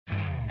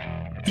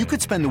You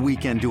could spend the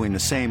weekend doing the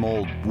same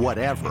old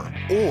whatever,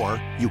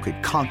 or you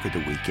could conquer the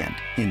weekend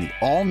in the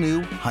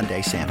all-new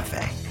Hyundai Santa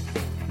Fe.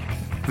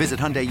 Visit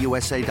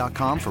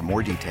HyundaiUSA.com for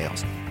more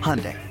details.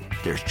 Hyundai,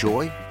 there's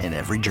joy in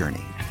every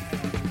journey.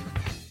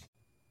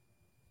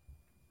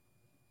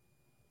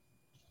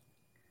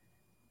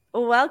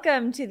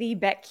 Welcome to the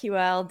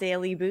BetQL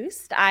Daily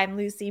Boost. I'm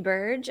Lucy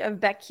Burge of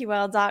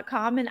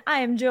BetQL.com, and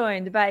I am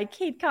joined by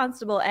Kate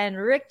Constable and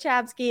Rick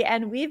Chapsky,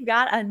 and we've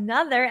got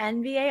another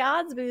NBA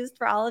odds boost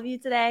for all of you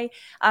today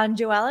on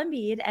Joel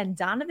Embiid and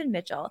Donovan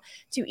Mitchell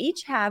to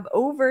each have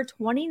over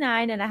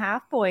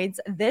 29.5 points.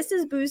 This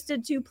is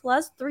boosted to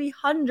plus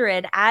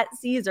 300 at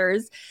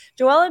Caesars.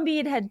 Joel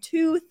Embiid had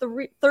two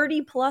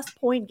 30-plus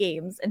point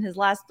games in his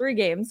last 3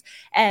 games,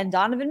 and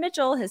Donovan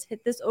Mitchell has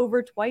hit this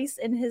over twice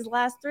in his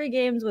last 3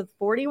 games with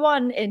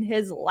 41 in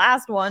his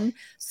last one.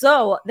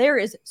 So there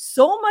is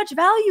so much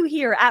value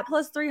here at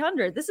plus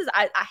 300. This is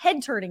a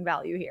head-turning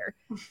value here.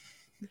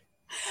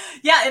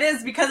 Yeah, it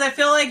is, because I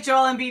feel like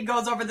Joel Embiid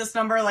goes over this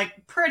number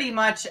like pretty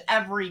much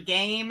every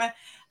game.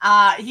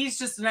 He's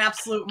just an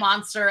absolute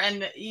monster,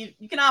 and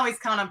you can always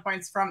count on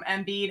points from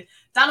Embiid.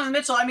 Donovan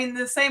Mitchell, I mean,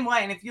 the same way.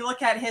 And if you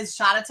look at his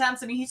shot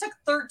attempts, I mean, he took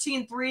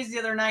 13 threes the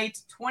other night,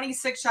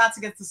 26 shots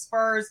against the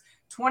Spurs,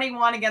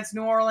 21 against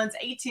New Orleans,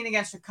 18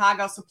 against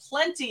Chicago. So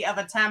plenty of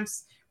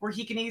attempts where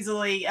he can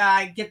easily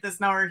get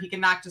this number. He can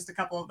knock just a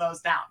couple of those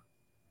down.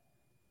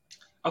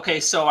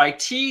 Okay, so I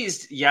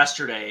teased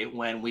yesterday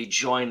when we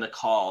joined the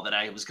call that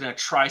I was going to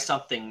try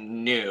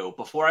something new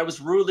before I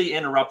was rudely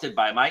interrupted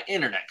by my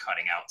internet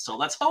cutting out.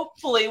 So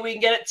hopefully we can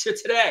get it to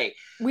today.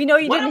 We know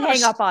you didn't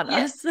hang up on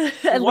us.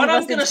 What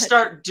I'm going to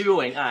start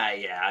doing,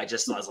 I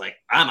was like,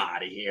 I'm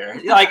out of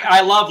here. Like, I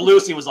love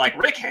Lucy was like,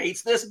 Rick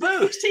hates this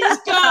boost. He's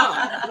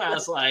gone. And I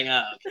was like,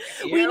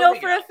 okay. We know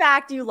for a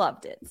fact you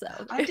loved it. So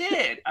I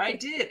did.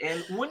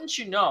 And wouldn't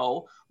you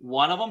know,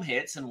 one of them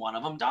hits and one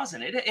of them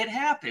doesn't. It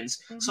happens.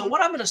 Mm-hmm. So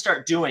what I'm going to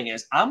start doing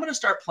is I'm going to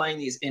start playing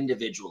these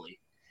individually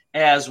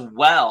as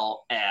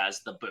well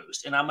as the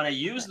boost. And I'm going to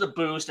use the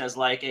boost as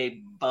like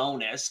a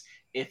bonus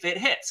if it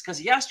hits.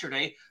 Because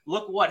yesterday,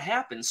 look what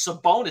happened.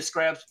 Sabonis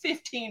grabs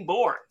 15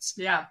 boards.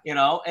 Yeah.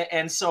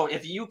 And so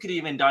if you could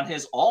even done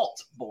his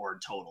alt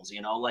board totals,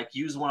 like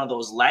use one of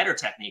those ladder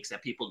techniques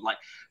that people like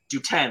do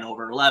 10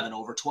 over 11,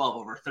 over 12,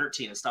 over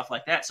 13 and stuff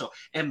like that. So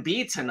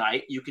Embiid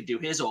tonight, you could do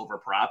his over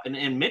prop,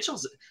 and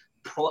Mitchell's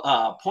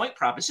point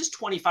prop is just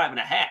 25.5.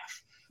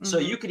 So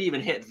you could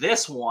even hit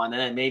this one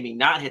and then maybe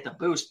not hit the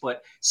boost,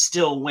 but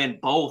still win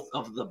both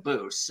of the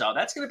boosts. So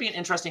that's going to be an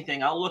interesting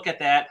thing. I'll look at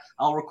that.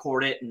 I'll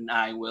record it, and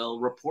I will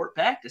report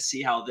back to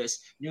see how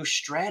this new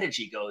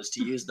strategy goes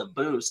to use the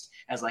boost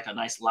as like a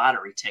nice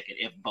lottery ticket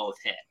if both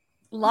hit.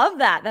 Love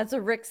that. That's a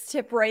Rick's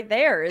tip right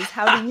there, is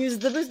how to use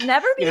the boost.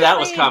 Never be afraid. That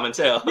was coming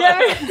too.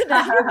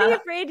 Never be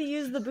afraid to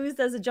use the boost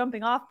as a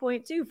jumping off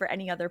point too for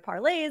any other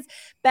parlays,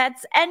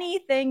 bets,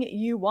 anything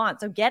you want.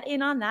 So get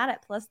in on that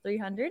at plus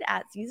 300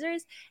 at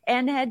Caesars,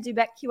 and head to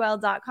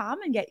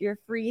betql.com and get your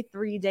free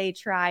 3-day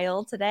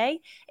trial today,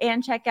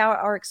 and check out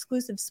our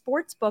exclusive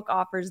sportsbook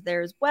offers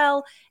there as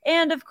well.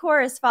 And of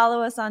course,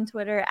 follow us on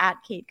Twitter at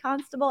Kate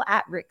Constable,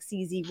 at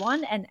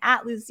RickCZ1, and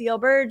at Lucille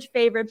Burge.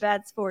 Favorite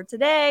bets for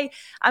today.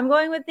 I'm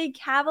going with the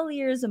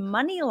Cavaliers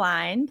money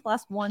line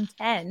plus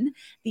 110.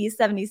 The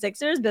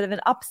 76ers, bit of an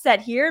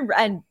upset here.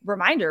 And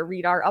reminder,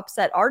 read our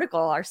upset article,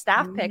 our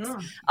staff picks,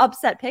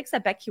 upset picks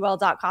at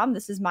betql.com.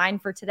 This is mine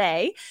for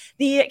today.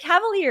 The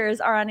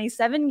Cavaliers are on a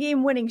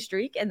 7-game winning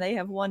streak, and they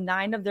have won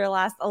 9 of their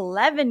last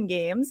 11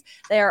 games.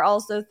 They are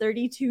also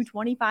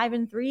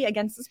 32-25-3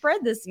 against the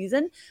spread this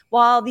season,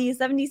 while the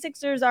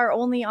 76ers are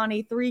only on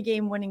a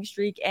 3-game winning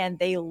streak, and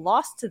they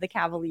lost to the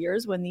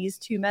Cavaliers when these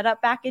two met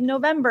up back in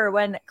November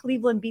when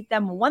Cleveland beat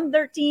them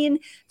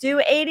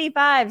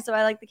 113-85. So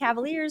I like the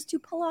Cavaliers to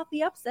pull off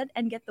the upset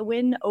and get the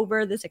win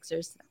over the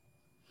Sixers.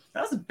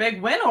 That was a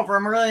big win over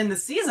them early in the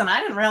season.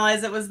 I didn't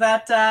realize it was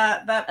that's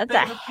a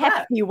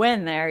hefty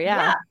win there.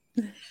 Yeah.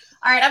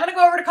 All right, I'm going to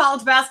go over to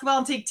college basketball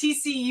and take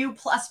TCU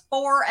plus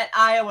 4 at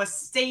Iowa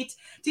State.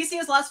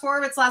 TCU's lost 4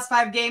 of its last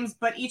 5 games,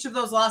 but each of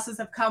those losses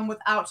have come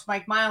without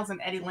Mike Miles and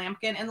Eddie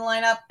Lampkin in the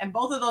lineup, and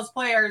both of those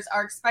players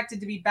are expected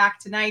to be back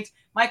tonight.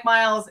 Mike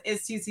Miles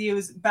is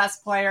TCU's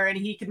best player, and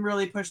he can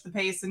really push the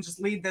pace and just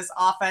lead this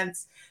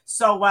offense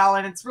so well,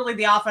 and it's really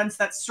the offense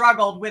that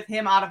struggled with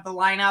him out of the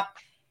lineup.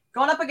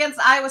 Going up against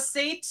Iowa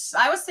State.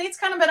 Iowa State's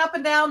kind of been up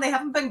and down. They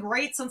haven't been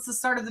great since the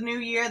start of the new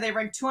year. They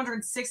ranked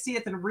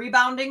 260th in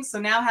rebounding. So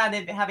now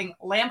having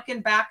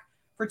Lampkin back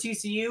for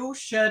TCU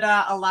should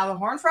allow the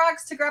Horned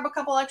Frogs to grab a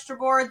couple extra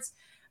boards.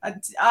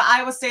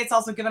 Iowa State's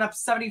also given up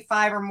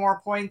 75 or more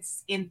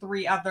points in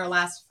 3 of their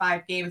last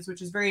 5 games,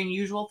 which is very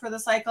unusual for the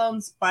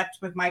Cyclones. But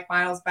with Mike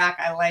Miles back,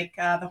 I like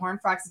the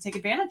Horned Frogs to take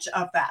advantage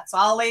of that. So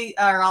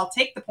I'll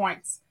take the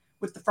points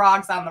with the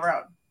Frogs on the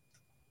road.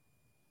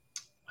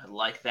 I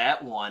like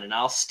that one, and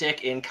I'll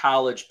stick in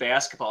college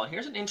basketball.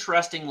 Here's an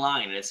interesting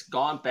line, and it's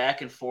gone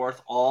back and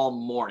forth all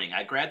morning.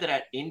 I grabbed it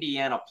at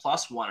Indiana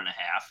plus 1.5.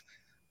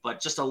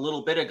 But just a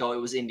little bit ago,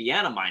 it was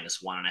Indiana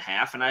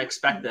 -1.5. And I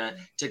expect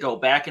to go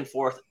back and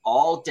forth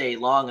all day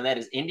long. And that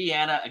is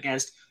Indiana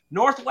against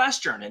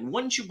Northwestern. And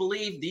wouldn't you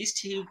believe these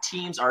two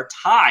teams are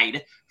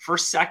tied for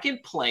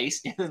second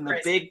place in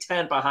the Big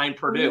Ten behind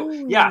Purdue?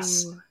 Ooh.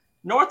 Yes,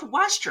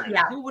 Northwestern.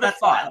 Yeah, who would have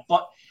thought?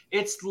 But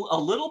it's a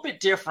little bit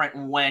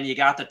different when you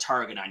got the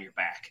target on your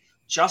back.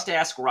 Just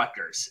ask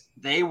Rutgers.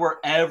 They were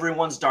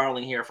everyone's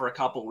darling here for a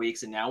couple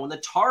weeks, and now when the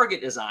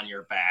target is on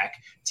your back,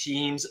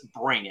 teams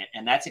bring it.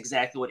 And that's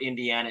exactly what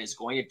Indiana is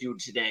going to do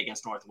today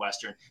against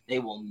Northwestern. They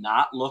will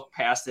not look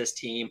past this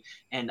team.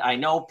 And I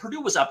know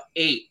Purdue was up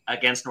 8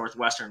 against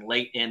Northwestern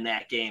late in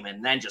that game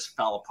and then just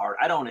fell apart.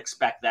 I don't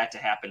expect that to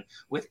happen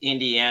with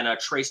Indiana,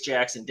 Trace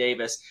Jackson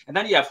Davis, and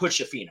then you have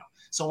Hood-Schifino.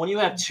 So when you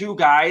have two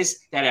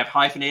guys that have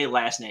hyphenated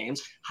last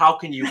names, how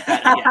can you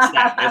bet against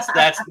that?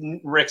 That's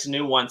Rick's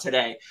new one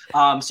today.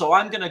 So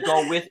I'm going to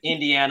go with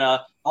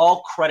Indiana.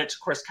 All credit to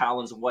Chris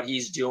Collins and what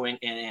he's doing,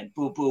 and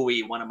Boo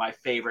Buie, one of my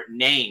favorite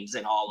names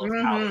in all of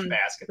college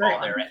basketball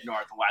there at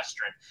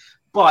Northwestern.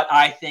 But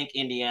I think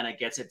Indiana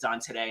gets it done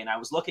today. And I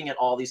was looking at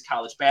all these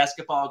college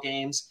basketball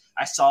games.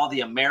 I saw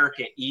the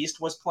America East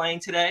was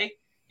playing today.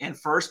 In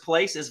first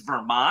place is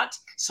Vermont.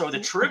 So the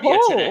trivia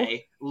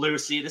today,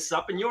 Lucy, this is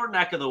up in your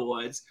neck of the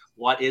woods.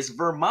 What is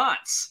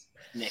Vermont's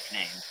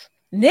nickname?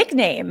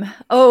 Nickname?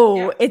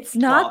 It's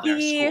not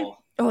school.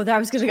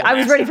 I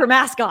was ready for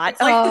mascot.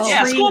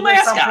 School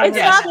mascot. It's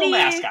not school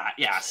mascot.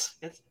 Yes.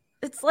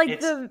 It's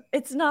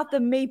not the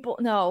maple.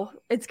 No,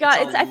 it's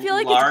I feel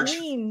like it's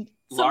green.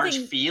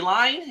 Large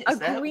feline?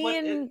 Is a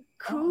green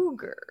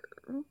cougar.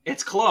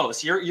 It's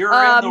close. You're in the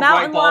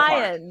right ballpark.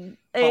 Lion.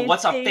 But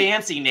what's a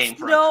fancy name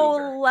for a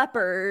cougar?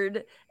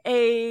 Leopard.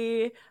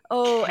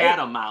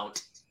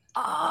 Catamount.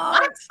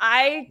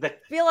 I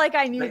feel like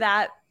I knew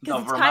that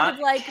because it's kind of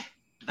like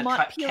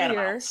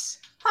Montpelier is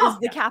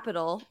the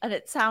capital, and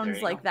it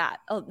sounds like that.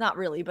 Oh, not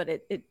really, but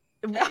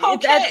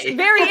that's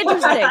very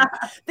interesting.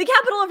 The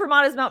capital of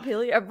Vermont is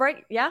Montpelier,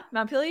 right? Yeah,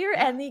 Montpelier,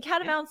 and the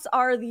Catamounts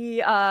are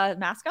the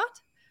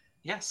mascot.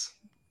 Yes.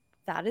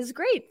 That is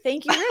great.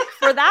 Thank you, Rick,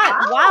 for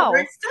that. Wow.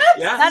 Yes.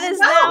 That is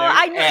now.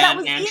 I know that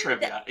was in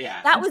trivia.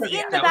 That was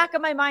in the back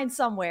of my mind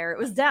somewhere. It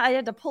was down. I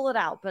had to pull it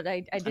out, but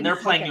I didn't. And they're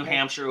playing New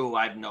Hampshire, who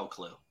I have no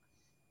clue.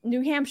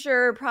 New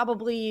Hampshire,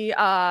 probably.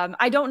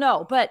 I don't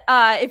know, but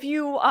if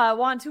you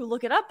want to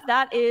look it up,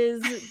 that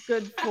is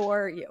good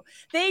for you.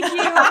 Thank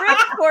you, Rick,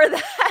 for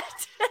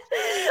that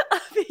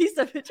piece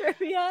of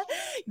trivia.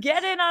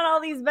 Get in on all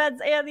these bets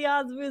and the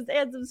odds boost,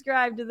 and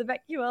subscribe to the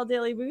BetQL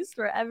Daily Boost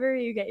wherever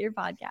you get your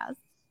podcasts.